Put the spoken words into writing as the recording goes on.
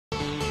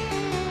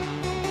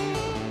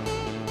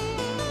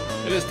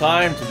It is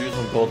time to do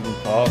some Golden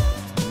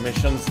Path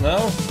missions now.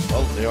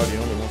 Well, they are the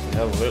only ones we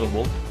have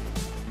available.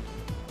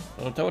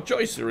 I don't have a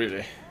choice,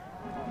 really.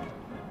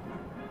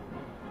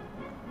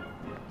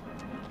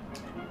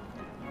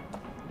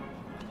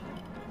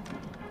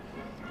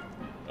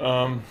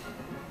 Okay.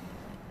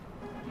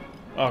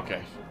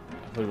 I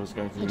thought it was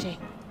going to... Ajay,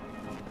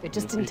 you're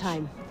just in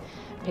time.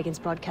 Pagan's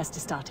broadcast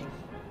is starting.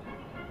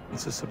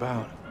 What's this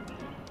about?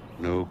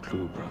 No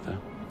clue, brother.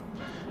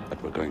 But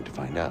we're going to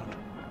find out.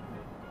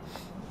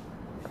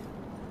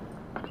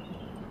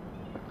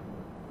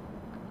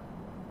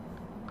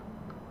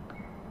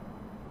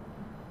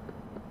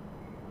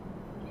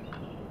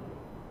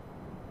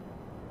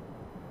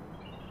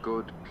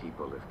 Good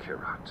people of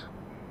Kirat.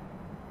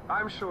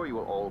 I'm sure you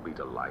will all be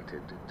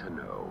delighted to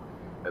know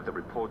that the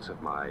reports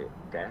of my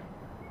death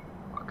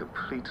are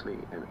completely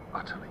and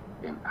utterly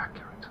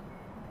inaccurate.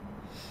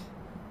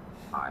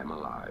 I am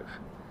alive,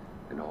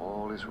 and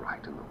all is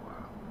right in the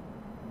world.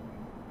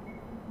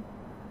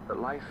 But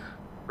life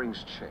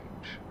brings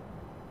change,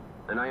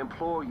 and I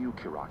implore you,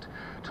 Kirat,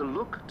 to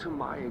look to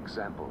my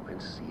example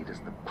and see it as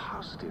the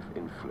positive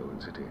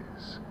influence it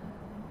is.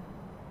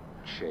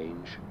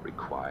 Change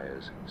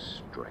requires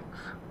strength,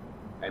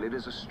 and it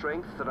is a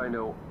strength that I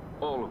know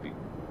all of you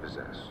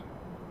possess.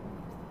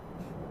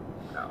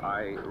 Now,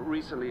 I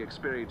recently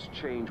experienced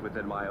change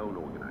within my own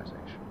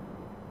organization.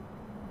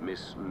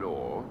 Miss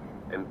Noor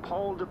and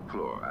Paul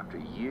DePleur, after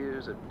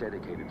years of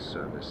dedicated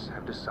service,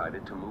 have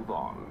decided to move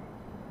on.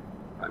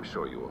 I'm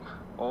sure you will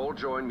all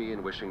join me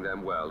in wishing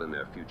them well in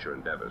their future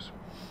endeavors.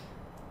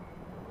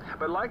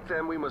 But like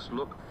them, we must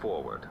look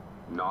forward,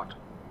 not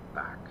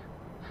back.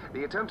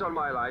 The attempt on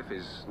my life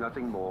is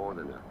nothing more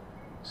than a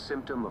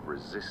symptom of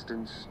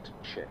resistance to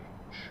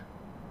change.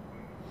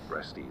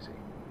 Rest easy.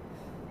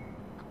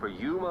 For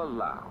Yuna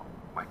Lau,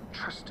 my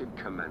trusted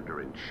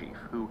commander-in-chief,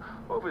 who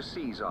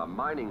oversees our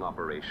mining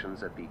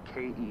operations at the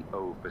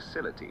KEO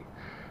facility,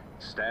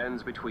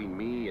 stands between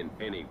me and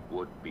any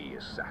would-be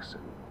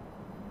assassin.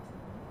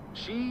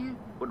 She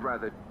would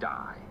rather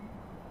die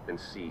than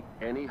see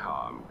any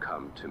harm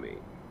come to me.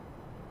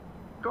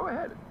 Go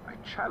ahead, I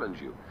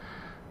challenge you.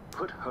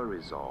 Put her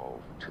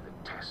resolve to the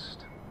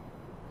test.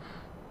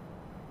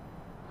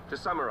 To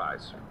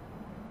summarize,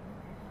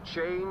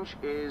 change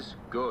is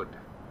good.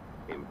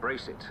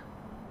 Embrace it.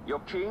 Your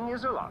king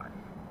is alive.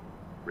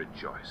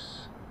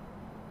 Rejoice.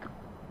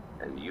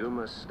 And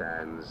Yuma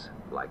stands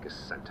like a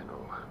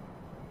sentinel,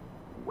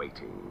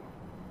 waiting.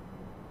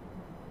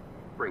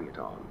 Bring it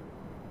on.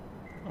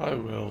 I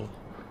will.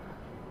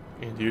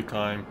 In due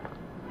time.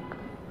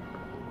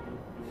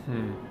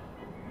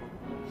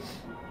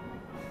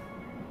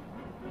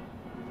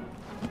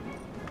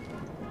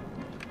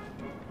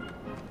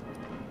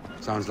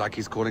 Sounds like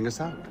he's calling us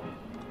out.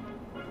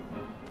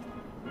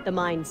 The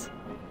mines.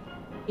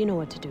 You know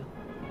what to do.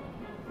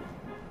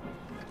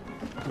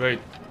 Wait,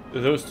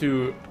 those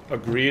two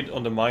agreed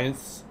on the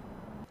mines?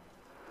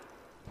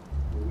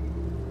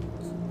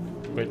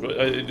 Wait,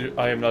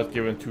 I am not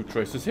given two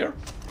choices here?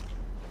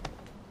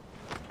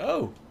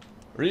 Oh,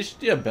 reach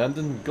the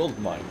abandoned gold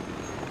mine.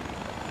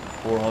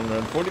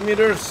 440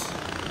 meters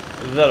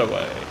that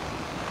way.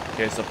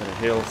 Okay, it's up in the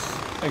hills.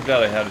 I'm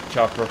glad I had a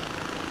chopper.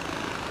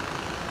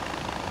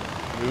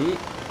 Ooh.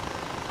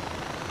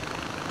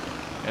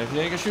 Anything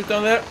I can shoot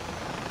down there?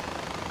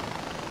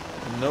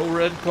 No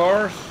red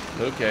cars?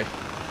 Okay.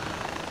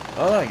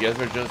 Well, I guess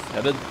we're just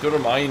headed to the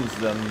mines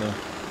then.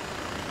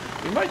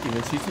 We might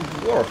even see some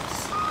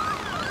dwarfs.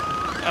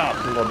 Ah,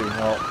 bloody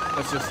hell.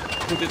 Let's just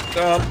put it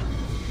down.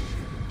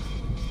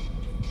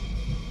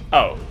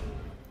 Oh.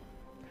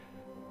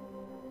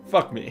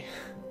 Fuck me.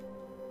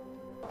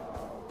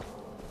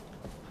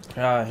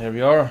 Ah, here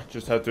we are.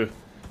 Just had to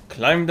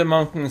climb the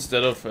mountain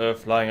instead of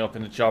flying up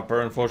in the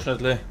chopper,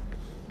 unfortunately.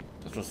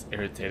 That was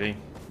irritating.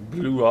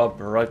 Blew up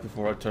right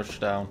before I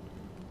touched down.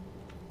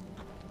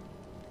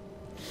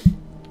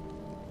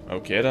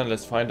 Okay, then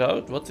let's find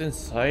out what's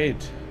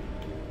inside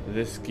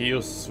this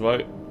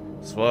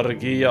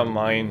Svargia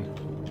mine.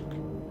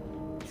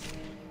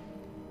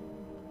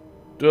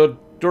 The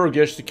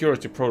Durgesh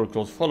security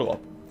protocols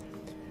follow-up.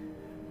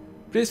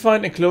 Please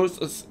find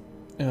enclosed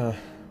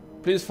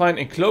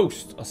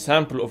a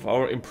sample of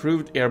our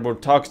improved airborne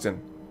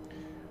toxin.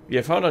 We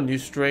have found a new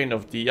strain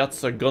of the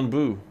Yatsa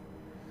gunbu,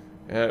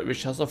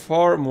 which has a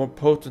far more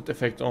potent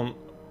effect on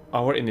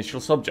our initial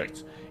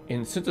subjects.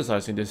 In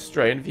synthesizing this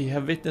strain, we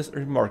have witnessed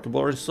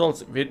remarkable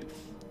results with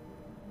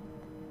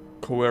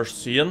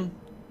coercion,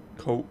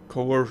 I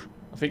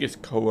think it's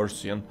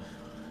coercion,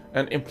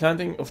 and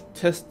implanting of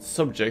test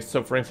subjects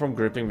suffering from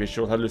gripping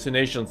visual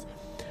hallucinations.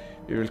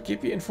 We will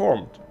keep you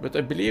informed, but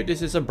I believe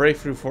this is a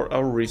breakthrough for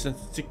our recent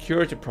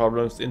security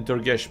problems in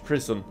Durgesh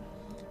prison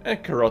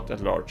and Kirat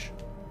at large.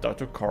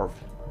 Dr. Carve.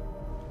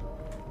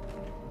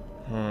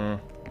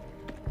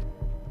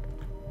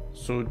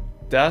 So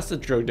that's the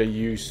drug they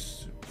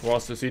use for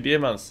us to see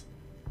demons.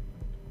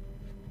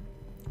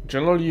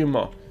 General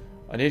Yuma,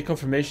 I need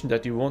confirmation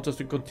that you want us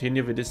to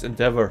continue with this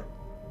endeavor.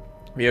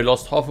 We have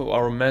lost half of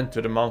our men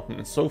to the mountain,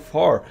 and so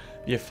far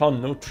we have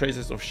found no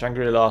traces of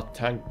Shangri-La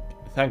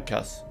thank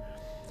us,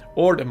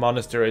 or the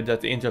monastery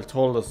that the intel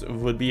told us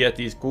would be at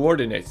these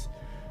coordinates.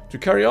 To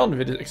carry on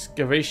with the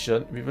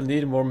excavation, we will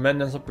need more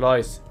men and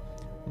supplies.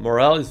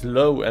 Morale is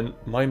low and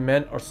my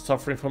men are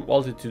suffering from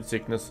altitude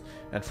sickness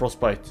and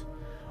frostbite.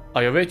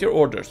 I await your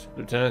orders,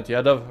 Lieutenant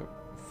Yadav,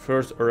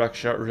 1st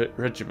Raksha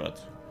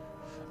Regiment.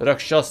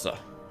 Rakshasa.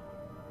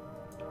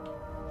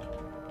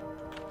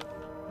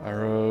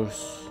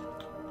 Arrows.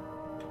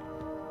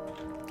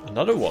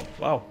 Another one,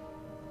 wow.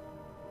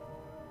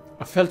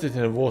 I felt it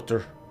in the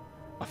water.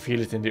 I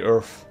feel it in the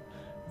earth.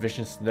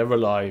 Visions never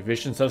lie,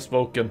 visions have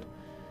spoken.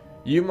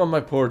 Yuma, my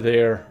poor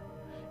dear,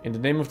 in the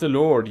name of the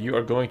Lord, you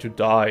are going to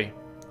die.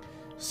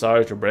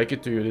 Sorry to break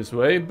it to you this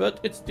way, but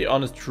it's the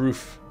honest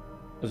truth.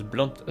 As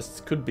blunt as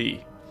it could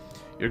be.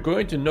 You're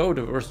going to know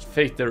the worst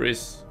fate there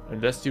is,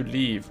 unless you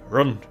leave.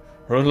 Run!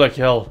 Run like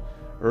hell.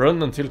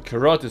 Run until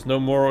Karat is no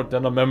more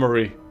than a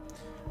memory.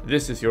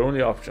 This is your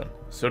only option,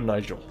 Sir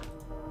Nigel.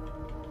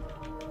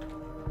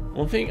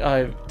 One thing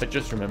I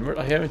just remembered,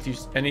 I haven't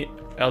used any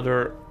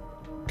other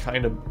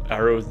kind of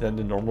arrows than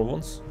the normal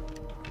ones.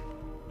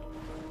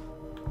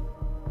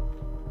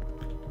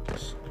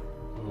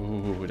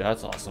 Ooh,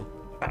 that's awesome.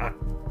 Ah,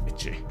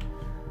 itchy.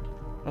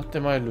 What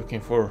am I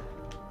looking for?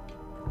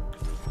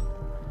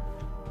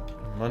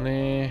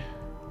 Money.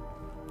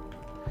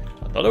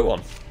 Another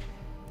one.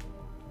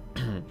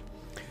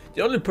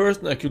 The only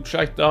person I could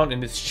track down in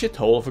this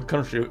shithole of a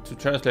country to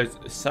translate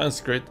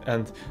Sanskrit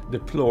and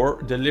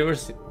deplore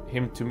delivers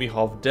him to me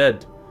half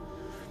dead.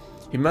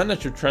 He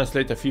managed to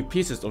translate a few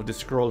pieces of the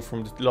scroll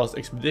from the last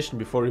expedition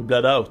before he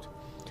bled out.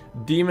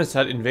 Demons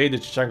had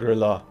invaded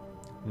Shangri-La.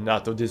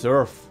 Not of this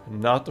earth,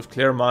 not of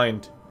clear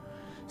mind.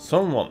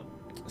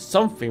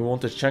 Something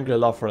wanted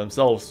Shangri-La for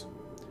themselves.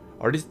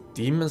 Are these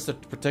demons the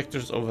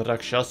protectors of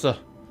Rakshasa?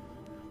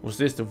 Was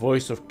this the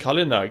voice of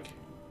Kalinag?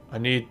 I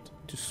need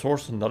to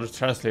source another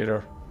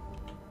translator.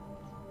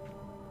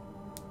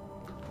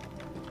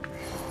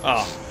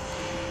 Ah.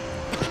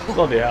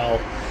 Bloody hell.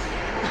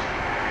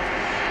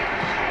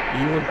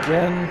 You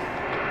again?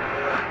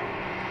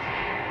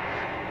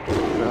 What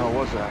the hell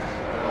was that?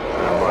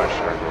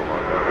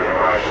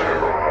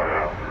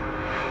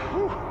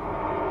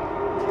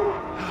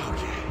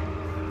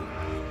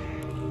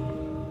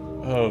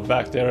 Oh,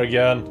 back there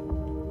again.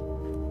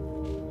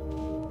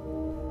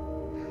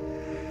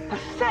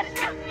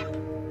 Pathetic.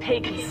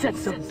 Pagan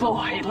sets a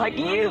boy like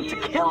you to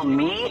kill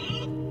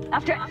me?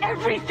 After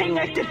everything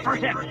I did for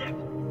him.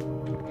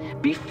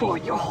 Before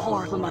your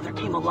horrible mother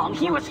came along,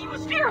 he was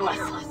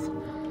fearless.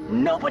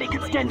 Nobody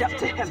could stand up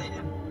to him.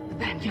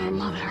 Then your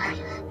mother.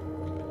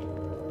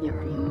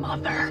 Your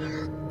mother.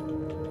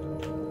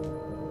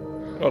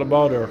 What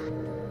about her?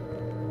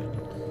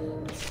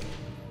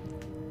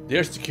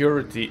 Dear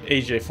Security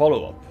AJ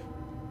follow-up.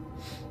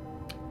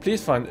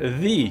 Please find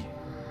the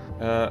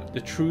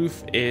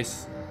truth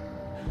is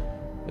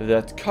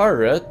that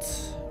Karat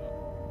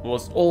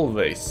was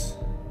always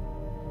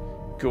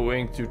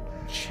going to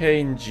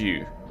change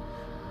you.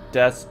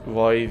 That's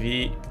why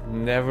we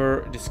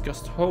never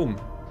discussed home,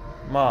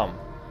 Mom.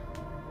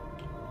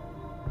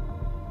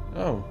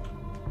 Oh,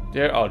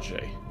 dear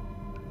RJ.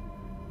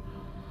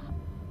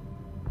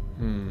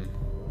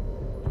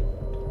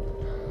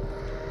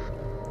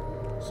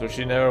 So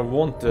she never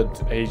wanted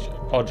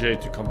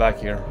RJ to come back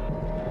here.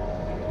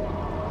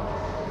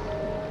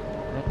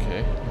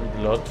 Okay,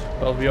 blood.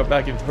 Well, we are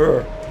back in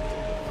her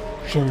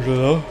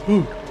Shangri-La.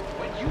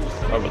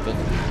 How about that?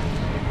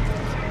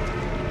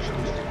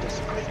 Choose to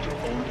desecrate your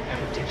own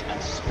heritage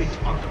and spit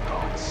on the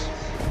gods.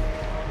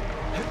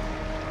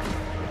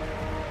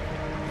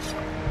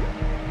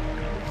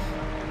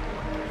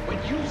 When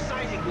you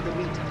sided with the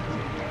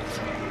leutannent,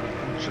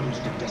 you chose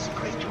to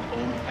desecrate your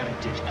own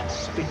heritage and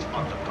spit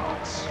on the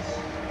gods.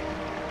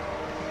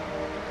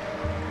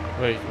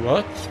 Wait,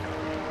 what?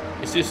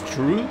 Is this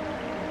true?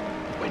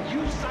 When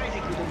you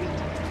sided with the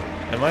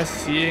leutannant, Am I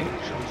seeing? you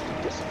chose to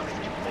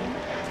desecrate your own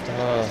heritage and spit on the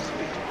gods.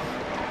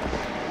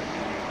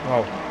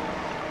 Wow.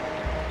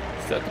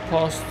 Is that the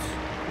past?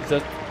 Is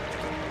that?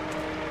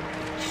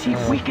 She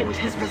weakened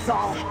his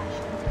resolve.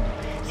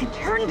 She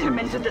turned him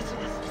into this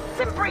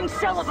simpering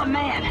shell of a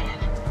man.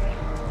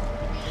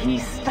 He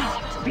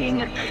stopped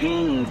being a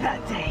king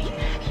that day.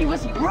 He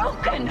was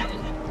broken.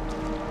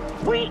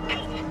 Weak.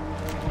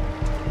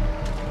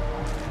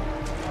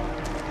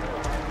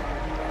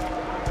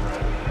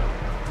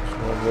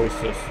 More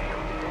voices.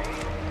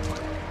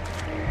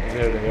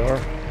 There they are.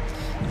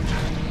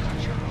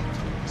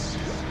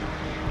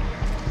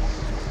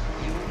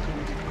 You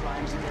committed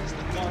crimes against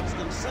the gods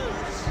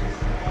themselves.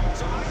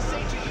 So I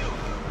say to you,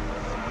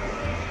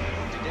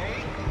 today,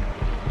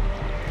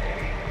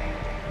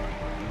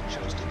 you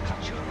chose to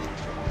cut your own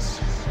throats.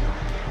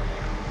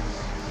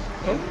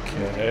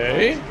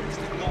 Okay. Against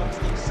the gods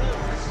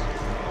themselves.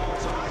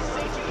 So I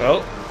say to you,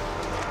 Well,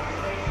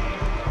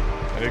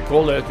 I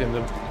recall that in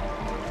the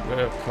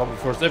couple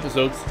first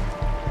episodes.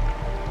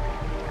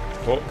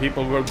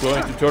 People were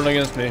going to turn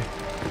against me,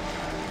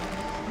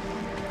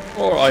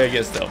 or I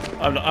against them.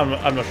 I'm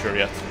not sure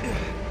yet.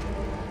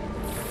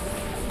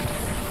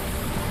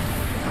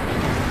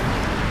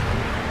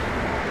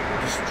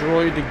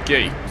 destroy the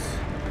gate.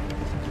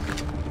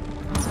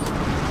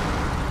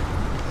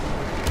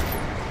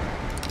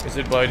 Is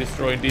it by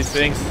destroying these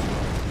things?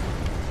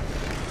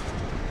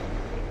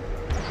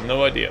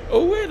 No idea.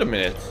 Oh, wait a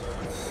minute.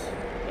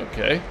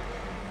 Okay.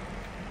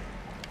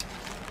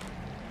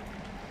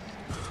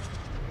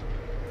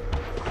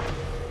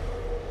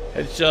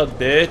 Headshot,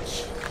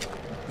 bitch.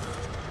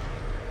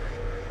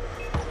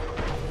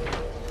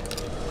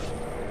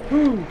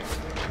 Whew.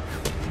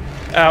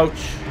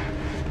 Ouch.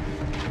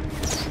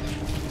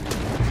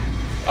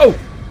 Oh!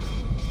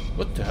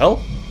 What the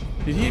hell?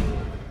 Did he...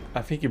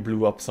 I think he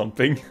blew up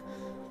something.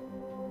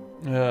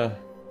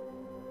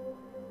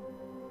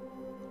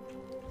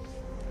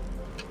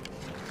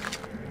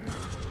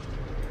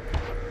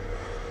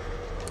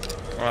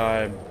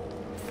 I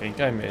think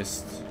I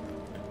missed.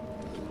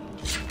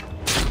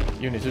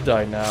 You need to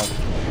die now.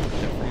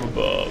 From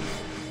above.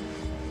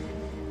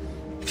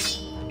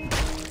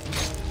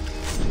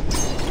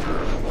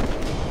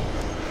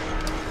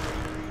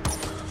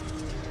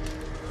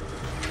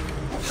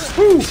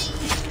 Woo!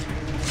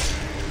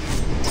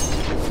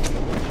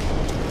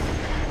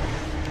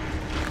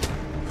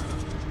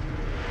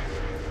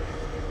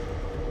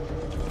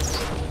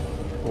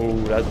 Oh,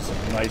 that was a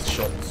nice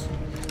shot.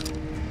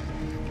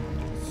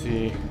 Let's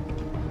see.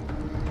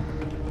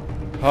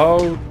 How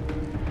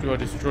do I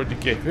destroy the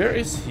gate? Where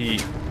is he?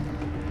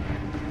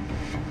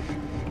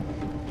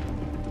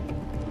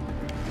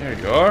 There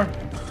you are.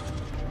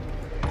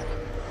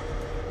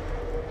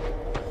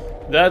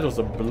 That was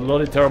a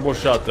bloody terrible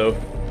shot though.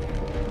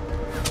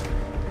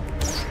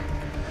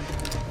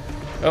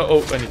 Uh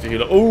oh, I need to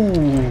heal. Oh,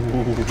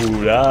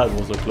 that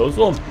was a close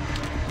one.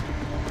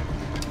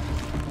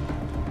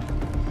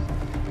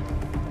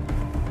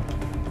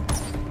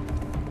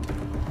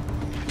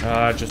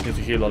 I just need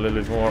to heal a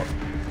little bit more.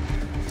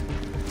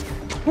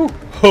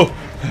 Oh.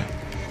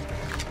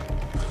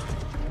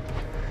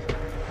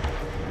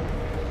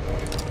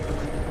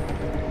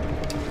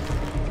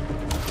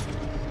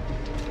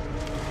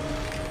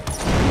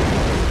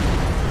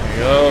 There you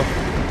go.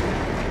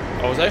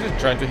 I was actually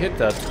trying to hit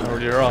that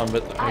earlier on,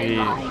 but I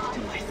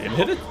didn't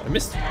hit it. I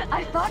missed.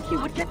 I thought he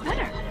would get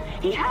better.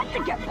 He had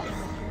to get better.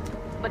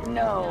 But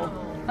no.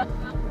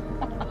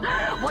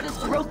 What is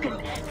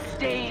broken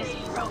stays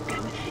broken.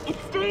 It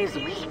stays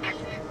weak.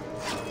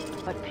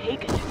 But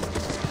Pagan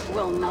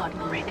will not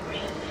break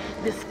me.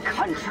 This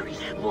country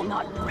will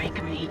not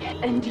break me.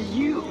 And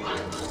you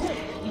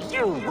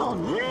will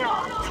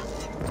not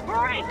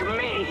break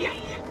me.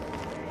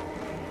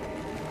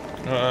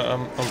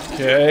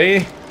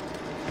 Okay.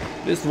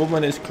 This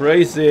woman is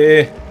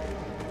crazy.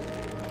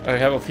 I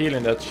have a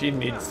feeling that she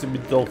needs to be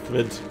dealt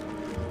with.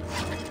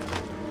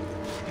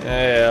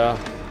 Yeah.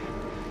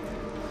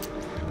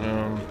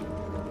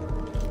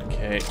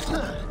 Okay.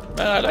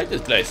 Man, I like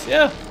this place.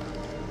 Yeah.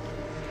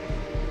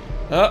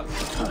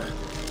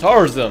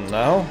 Tarzan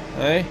now,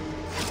 eh?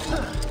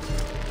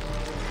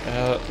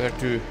 Back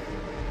to...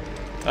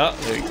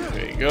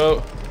 there you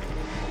go.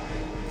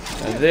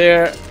 And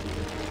there.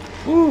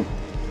 Woo!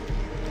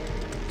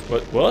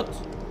 What?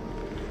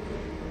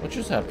 What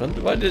just happened?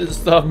 Why did it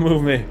stop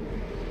moving?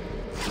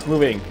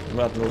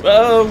 Not move.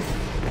 Oh!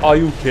 Are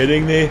you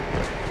kidding me?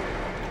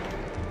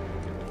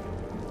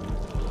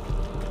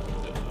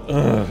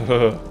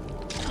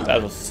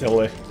 That was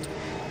silly.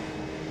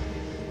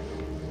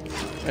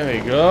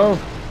 There we go.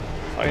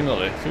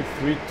 Finally,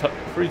 took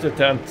three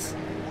attempts.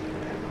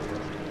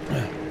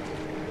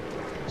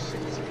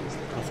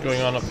 What's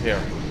going on up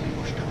here?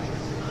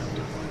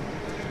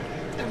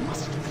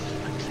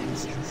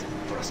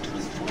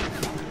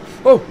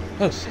 Oh!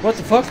 What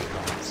the fuck?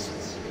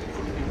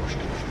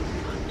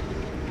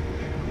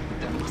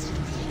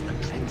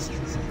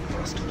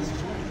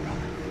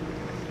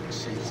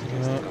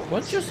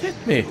 What just hit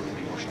me?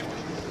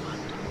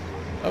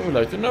 I would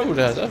like to know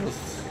that. That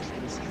was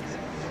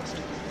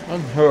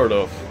unheard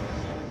of.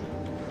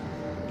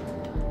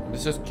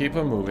 Let's just keep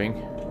on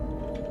moving.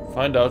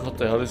 Find out what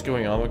the hell is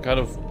going on. What kind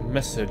of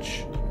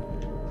message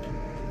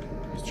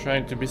is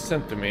trying to be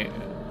sent to me.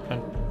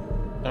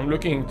 I'm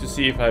looking to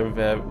see if I've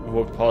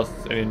walked past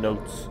any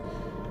notes.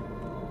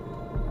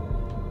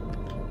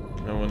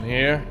 No one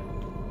here.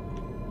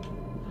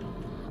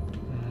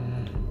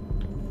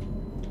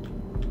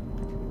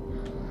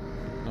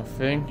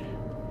 Nothing.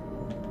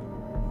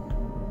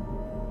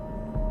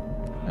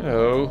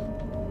 Hello.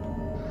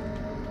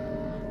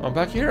 I'm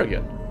back here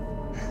again.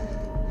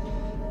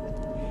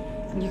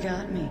 You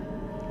got me.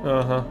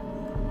 Uh-huh.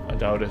 I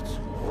doubt it.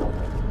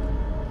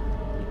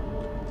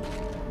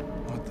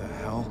 What the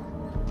hell?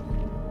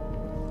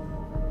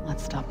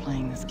 Let's stop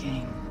playing this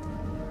game.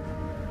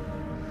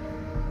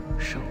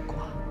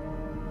 Shokwa.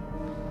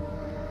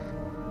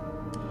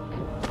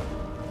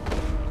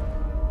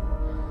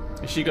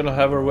 Is she gonna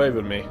have her way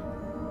with me?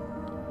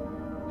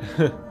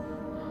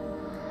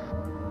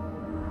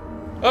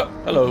 Oh,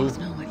 hello. You both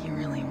know what you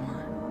really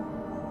want.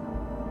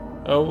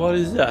 Oh, what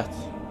is that?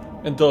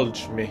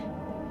 Indulge me.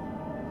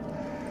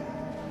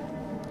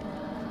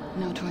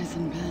 No toys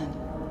in bed.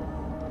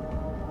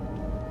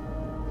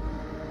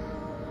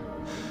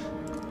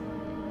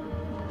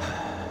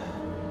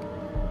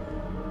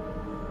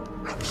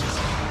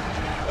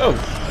 Oh.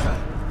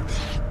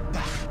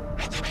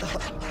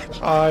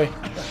 Hi.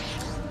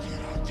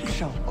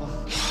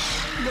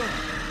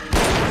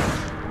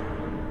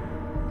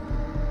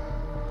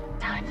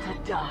 Time to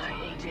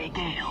die, AJ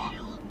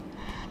Gale.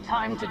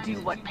 Time to do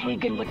what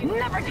Pagan would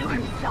never do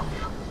himself.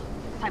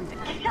 Time to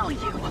kill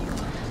you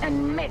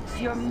and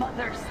mix your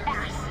mother's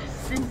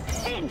ass in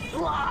pig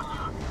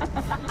slop.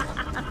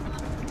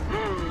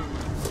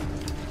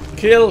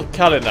 Kill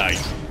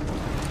Kalinite.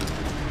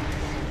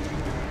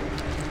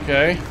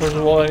 Okay, first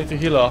of all I need to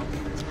heal up.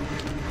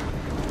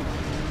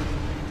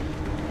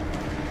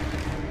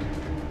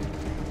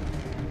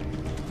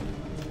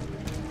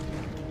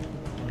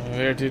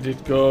 Where did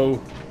it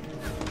go?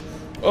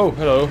 Oh,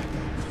 hello.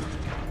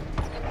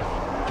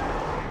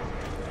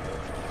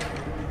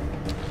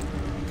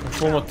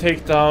 Perform a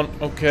takedown,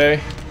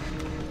 okay.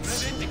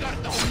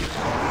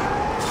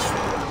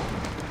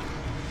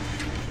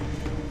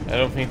 I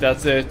don't think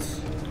that's it.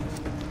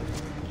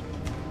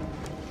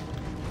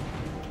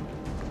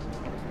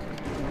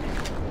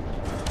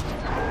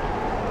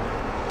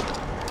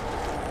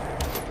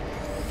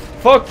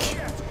 Fuck!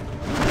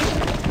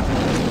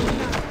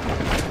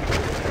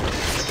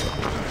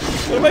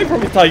 Get away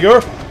from me,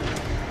 tiger!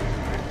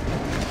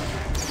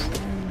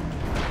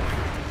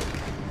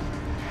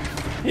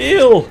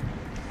 Heal!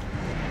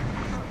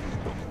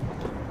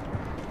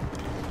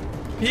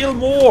 Heal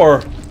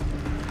more!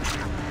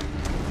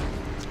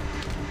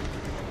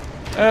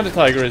 And the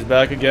tiger is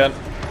back again.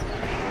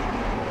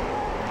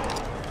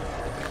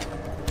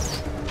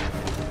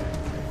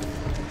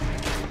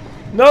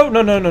 No,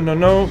 no, no, no, no,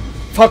 no.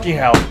 Fucking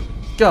hell.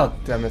 God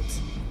damn it.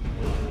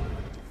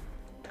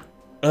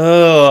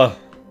 Ugh.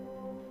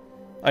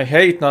 I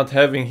hate not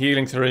having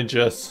healing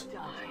syringes.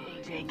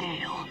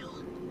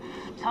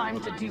 Time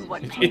to do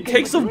what It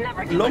takes so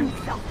never do long.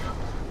 himself.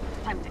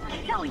 Time to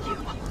kill you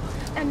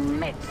and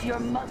mix your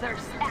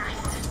mother's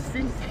ass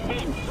in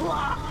pig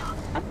slop.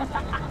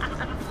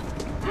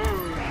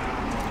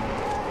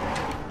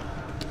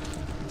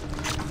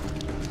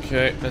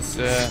 Okay, let's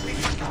do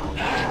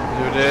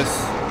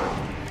this.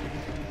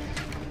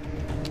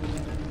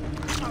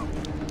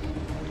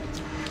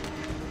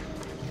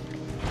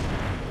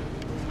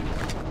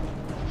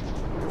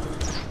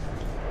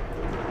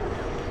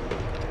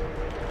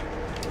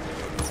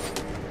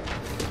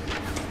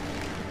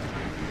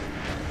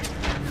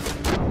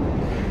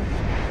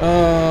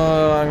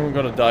 I'm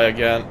gonna die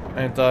again,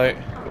 ain't I?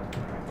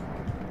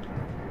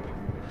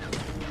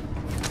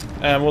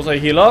 And once I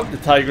heal up, the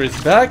tiger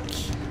is back.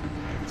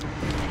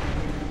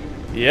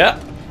 Yeah.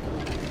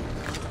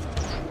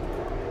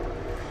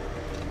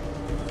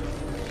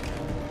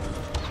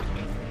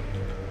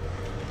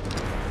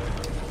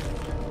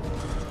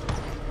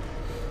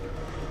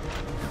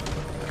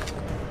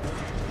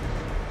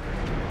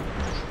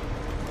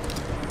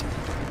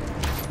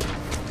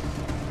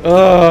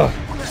 Ugh.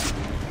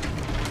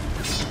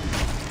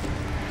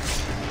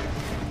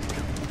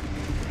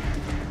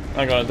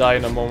 I'm gonna die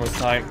in a moment's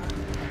time.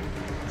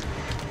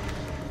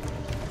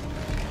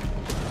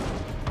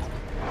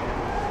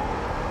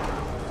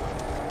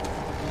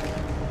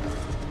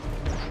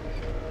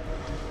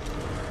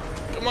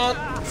 Come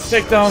on,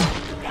 take down.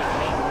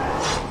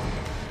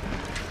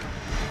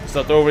 It's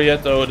not over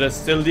yet though, there's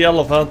still the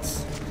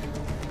elephants.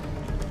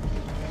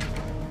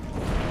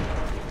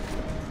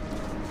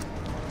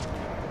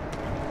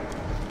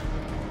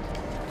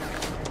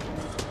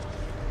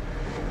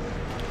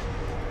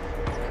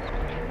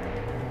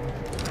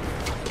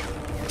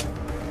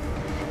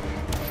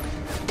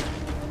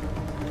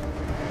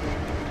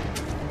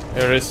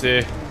 Where is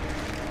he?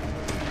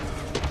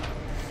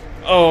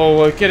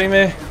 Oh, are you kidding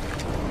me?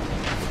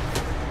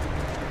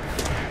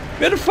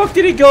 Where the fuck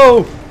did he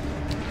go?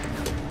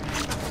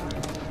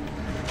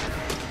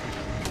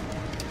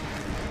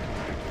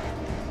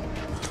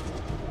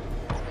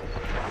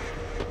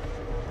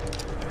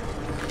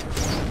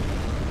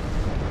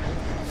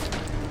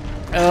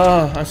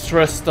 I'm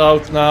stressed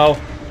out now.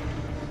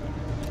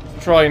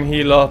 Try and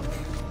heal up.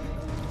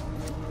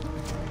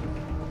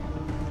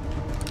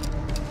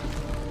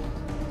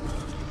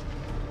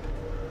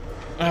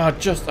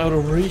 Just out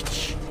of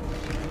reach.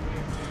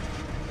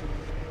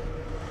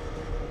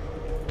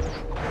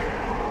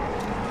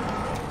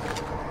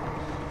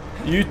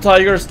 You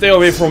tiger, stay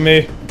away from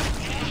me.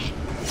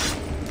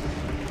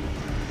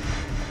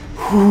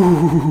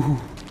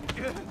 Whew.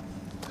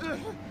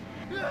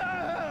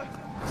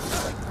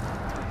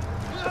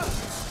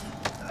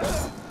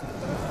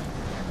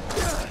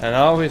 And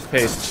now his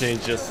pace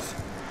changes.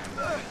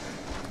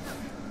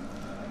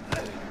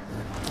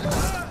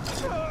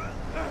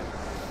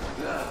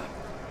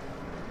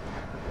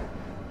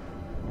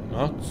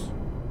 Not.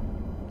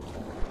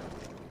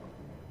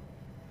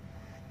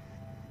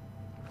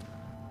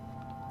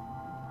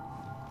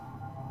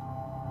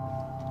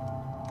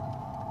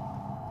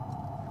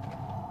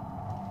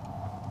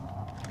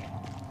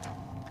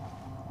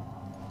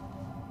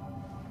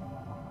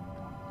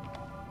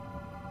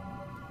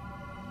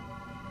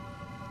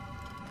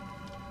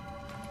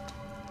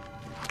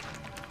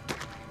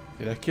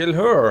 Did I kill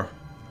her?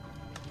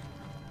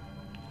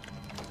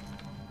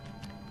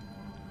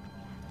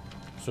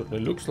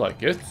 Certainly looks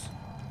like it.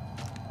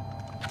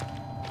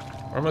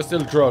 Or am I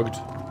still drugged?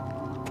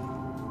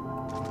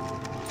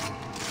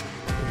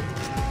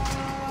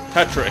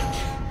 Patrick!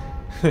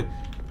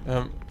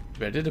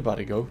 Where did the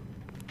body go?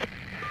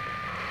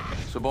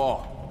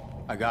 Sabal,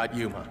 I got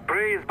Yuma.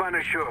 Praise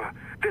Banashur.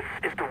 This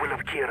is the will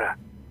of Kira.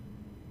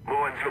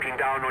 Mohan's looking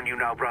down on you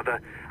now,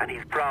 brother, and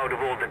he's proud of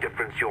all the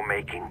difference you're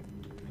making.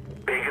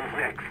 Pagan's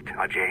next,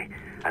 Ajay,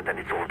 and then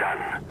it's all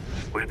done.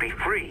 We'll be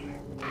free.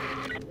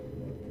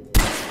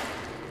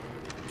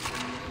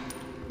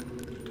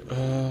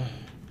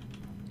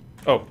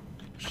 Oh,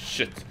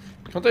 shit.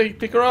 Can't I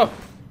pick her up?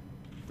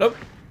 Nope,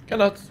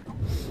 cannot.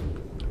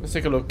 Let's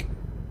take a look.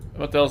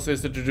 What else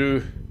is there to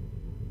do?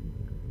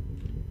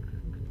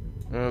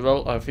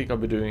 Well, I think I'll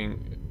be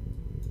doing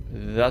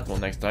that one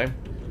next time.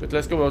 But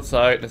let's go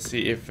outside and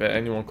see if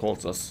anyone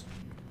calls us.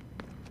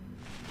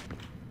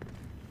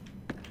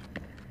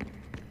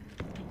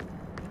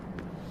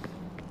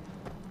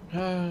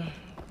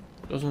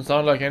 Doesn't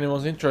sound like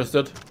anyone's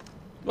interested.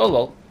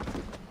 Well.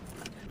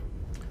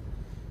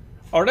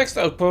 Our next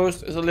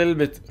outpost is a little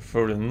bit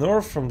further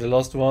north from the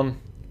last one.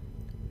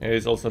 It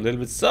is also a little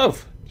bit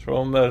south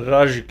from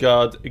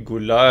Rajgad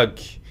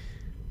Gulag,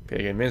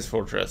 Pagan Min's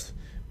fortress.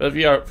 But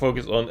we are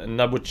focused on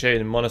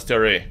Nabuchain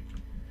Monastery.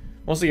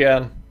 Once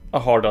again, a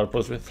hard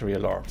outpost with 3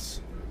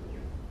 alarms.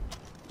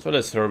 So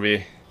let's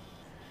survey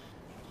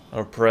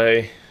our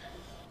prey,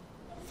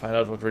 find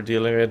out what we're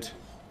dealing with.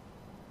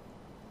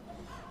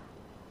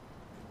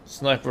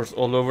 Snipers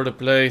all over the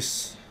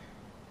place.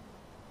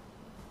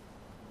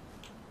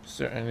 Is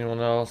there anyone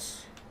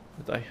else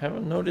that I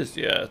haven't noticed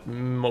yet?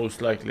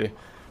 Most likely.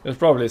 There's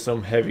probably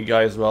some heavy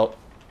guy as well.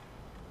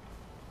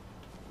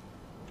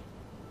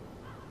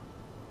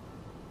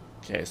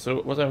 Okay,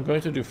 so what I'm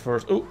going to do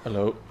first... Oh,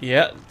 hello.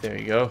 Yeah, there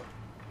you go.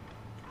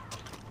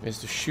 Is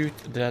to shoot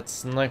that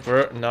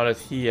sniper now that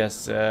he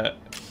has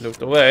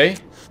looked away.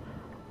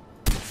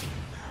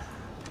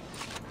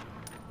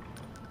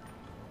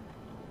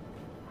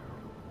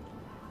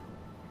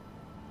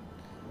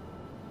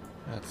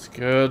 That's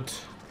good.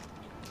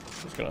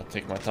 Just gonna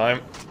take my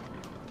time.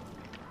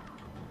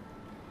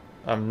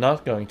 I'm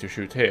not going to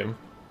shoot him.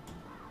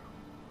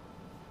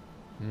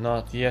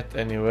 Not yet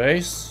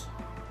anyways.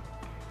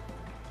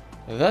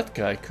 That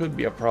guy could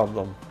be a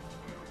problem.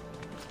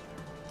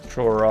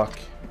 Throw a rock.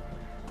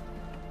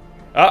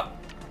 Ah!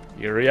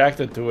 He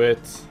reacted to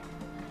it.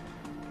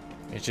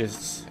 Which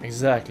is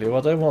exactly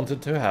what I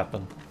wanted to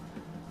happen.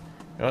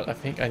 You know what? I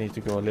think I need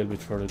to go a little bit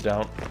further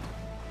down.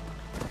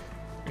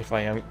 If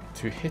I am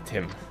to hit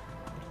him.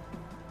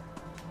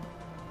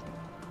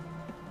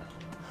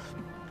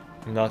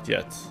 Not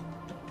yet.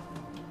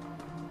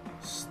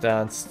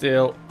 Stand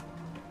still.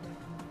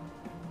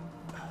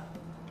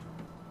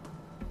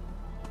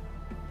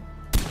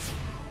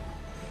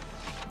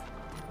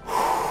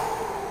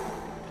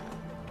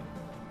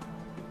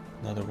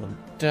 Another one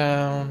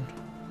down.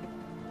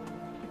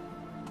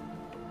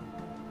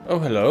 Oh,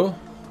 hello.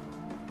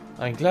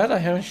 I'm glad I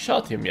haven't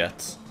shot him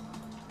yet.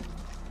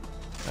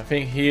 I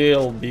think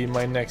he'll be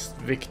my next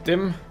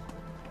victim.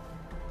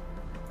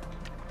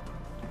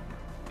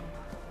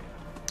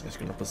 Just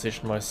gonna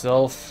position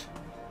myself.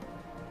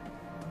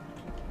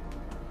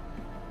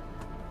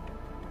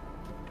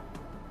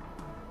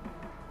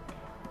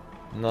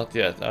 Not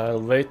yet.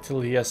 I'll wait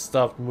till he has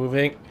stopped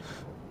moving.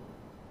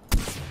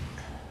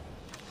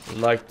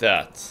 Like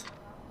that.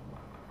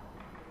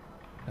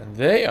 And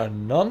they are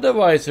none the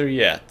wiser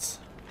yet.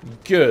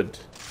 Good.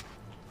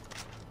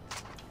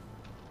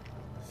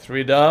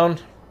 3 down.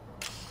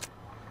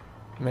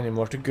 Many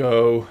more to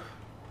go.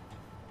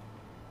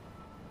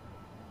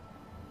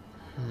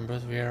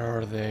 But where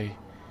are they?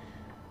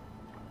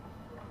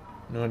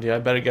 No idea. I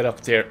better get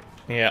up there.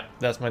 Yeah,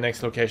 that's my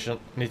next location.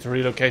 Need to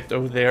relocate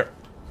over there.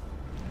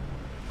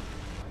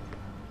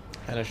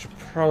 And I should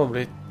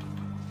probably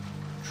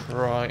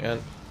try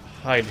and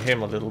hide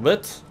him a little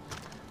bit.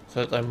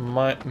 So that I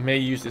may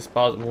use this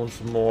spot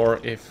once more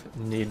if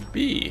need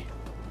be.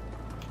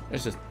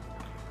 Let's just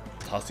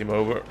toss him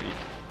over.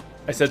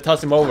 I said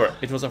toss him over.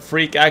 It was a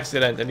freak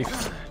accident and he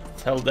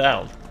fell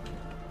down.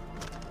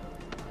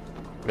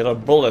 With a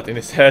bullet in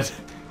his head.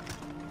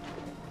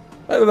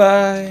 Bye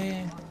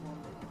bye.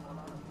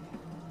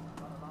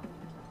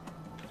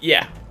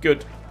 Yeah,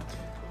 good.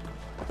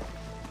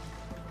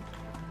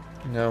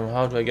 Now,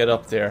 how do I get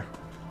up there?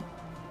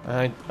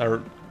 I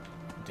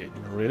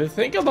didn't really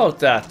think about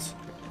that.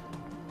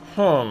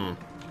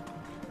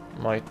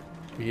 Might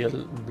be a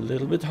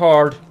little bit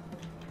hard.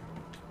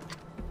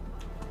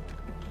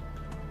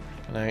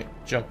 Can I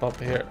jump up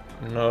here?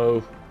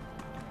 No.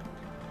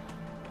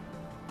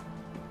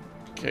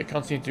 Okay, I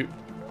can't seem to...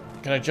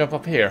 Can I jump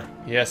up here?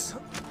 Yes.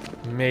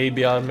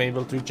 Maybe I'm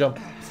able to jump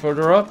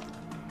further up.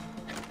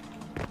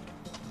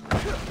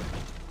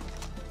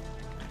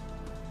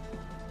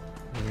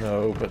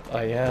 No, but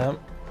I am.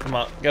 Come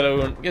on,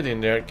 get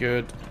in there.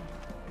 Good.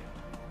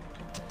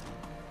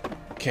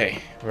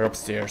 Okay, we're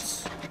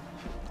upstairs.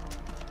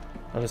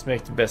 Now let's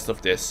make the best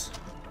of this.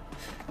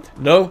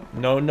 No,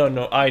 no, no,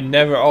 no. I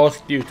never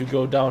asked you to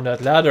go down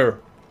that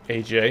ladder,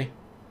 AJ.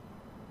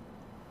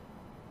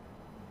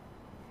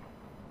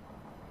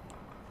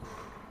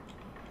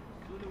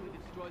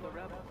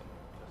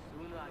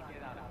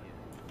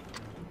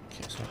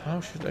 Okay, so how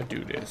should I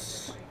do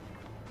this?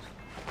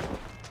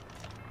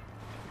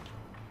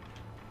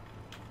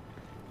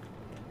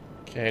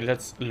 Okay,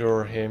 let's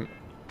lure him.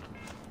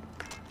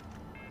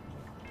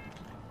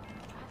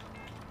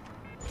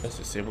 Let's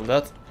disable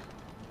that.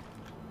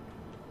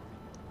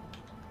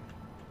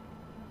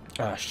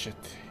 Ah, shit.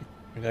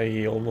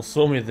 He almost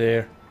saw me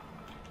there.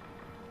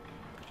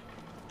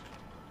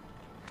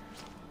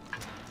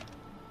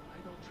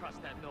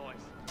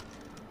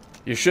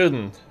 You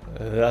shouldn't.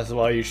 That's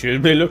why you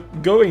should be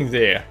going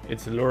there.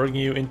 It's luring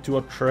you into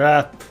a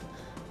trap.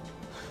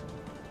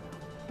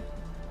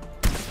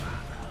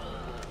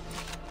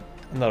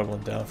 Another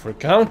one down for a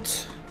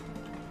count.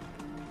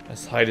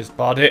 Let's hide his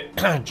body,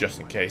 just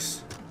in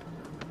case.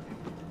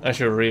 I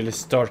should really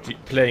start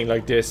playing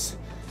like this.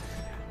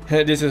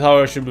 This is how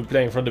I should be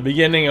playing from the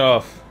beginning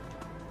of.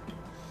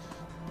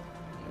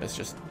 Let's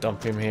just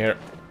dump him here.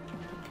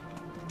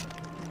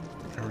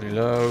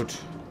 Reload.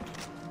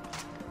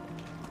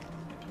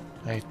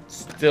 I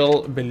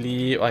still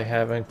believe I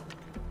haven't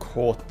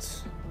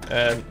caught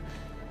and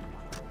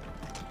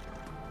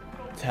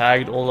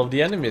tagged all of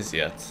the enemies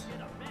yet.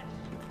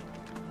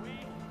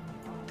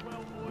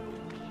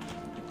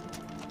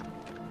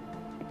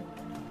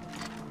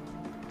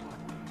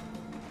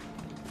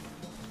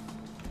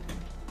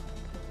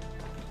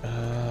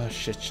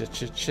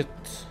 Shit.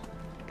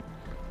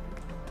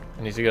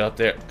 I need to get up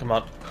there. Come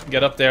on.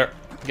 Get up there.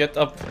 Get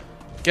up.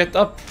 Get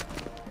up.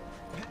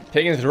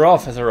 Pagan's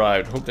Wrath has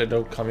arrived. Hope they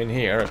don't come in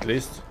here, at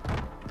least.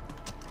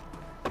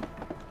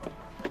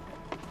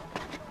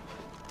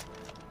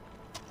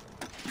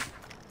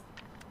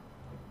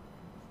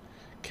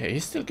 Okay,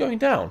 he's still going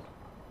down.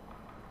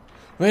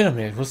 Wait a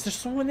minute. Was there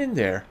someone in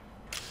there?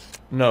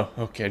 No.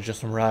 Okay,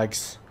 just some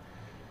rags.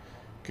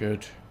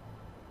 Good.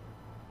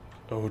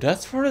 Oh,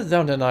 that's further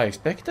down than I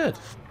expected.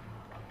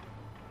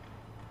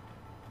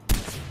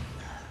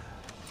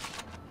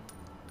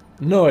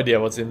 No idea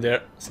what's in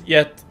there,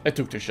 yet I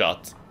took the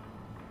shot.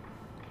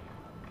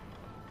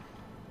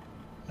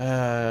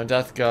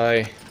 That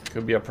guy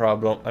could be a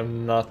problem.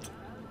 I'm not...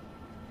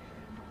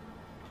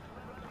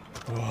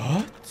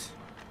 What?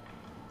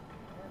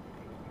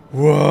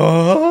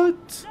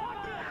 What?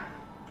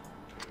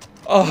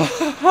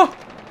 Oh.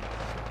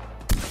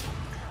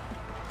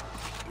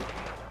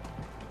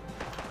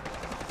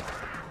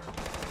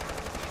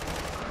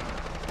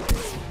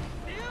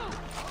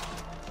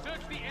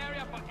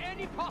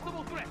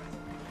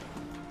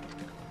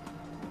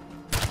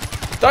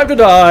 Time to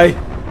die!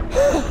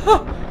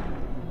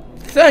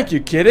 Thank you,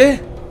 kitty!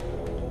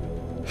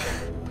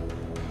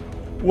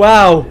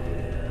 Wow!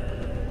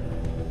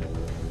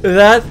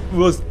 That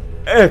was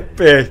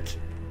epic!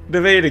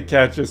 The way the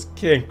cat just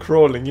came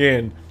crawling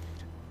in.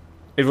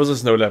 It was a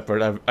snow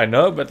leopard, I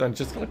know, but I'm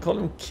just gonna call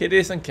them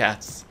kitties and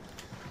cats.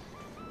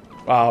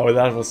 Wow,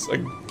 that was a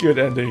good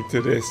ending to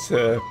this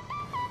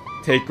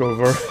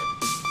takeover.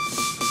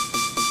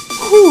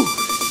 Whew.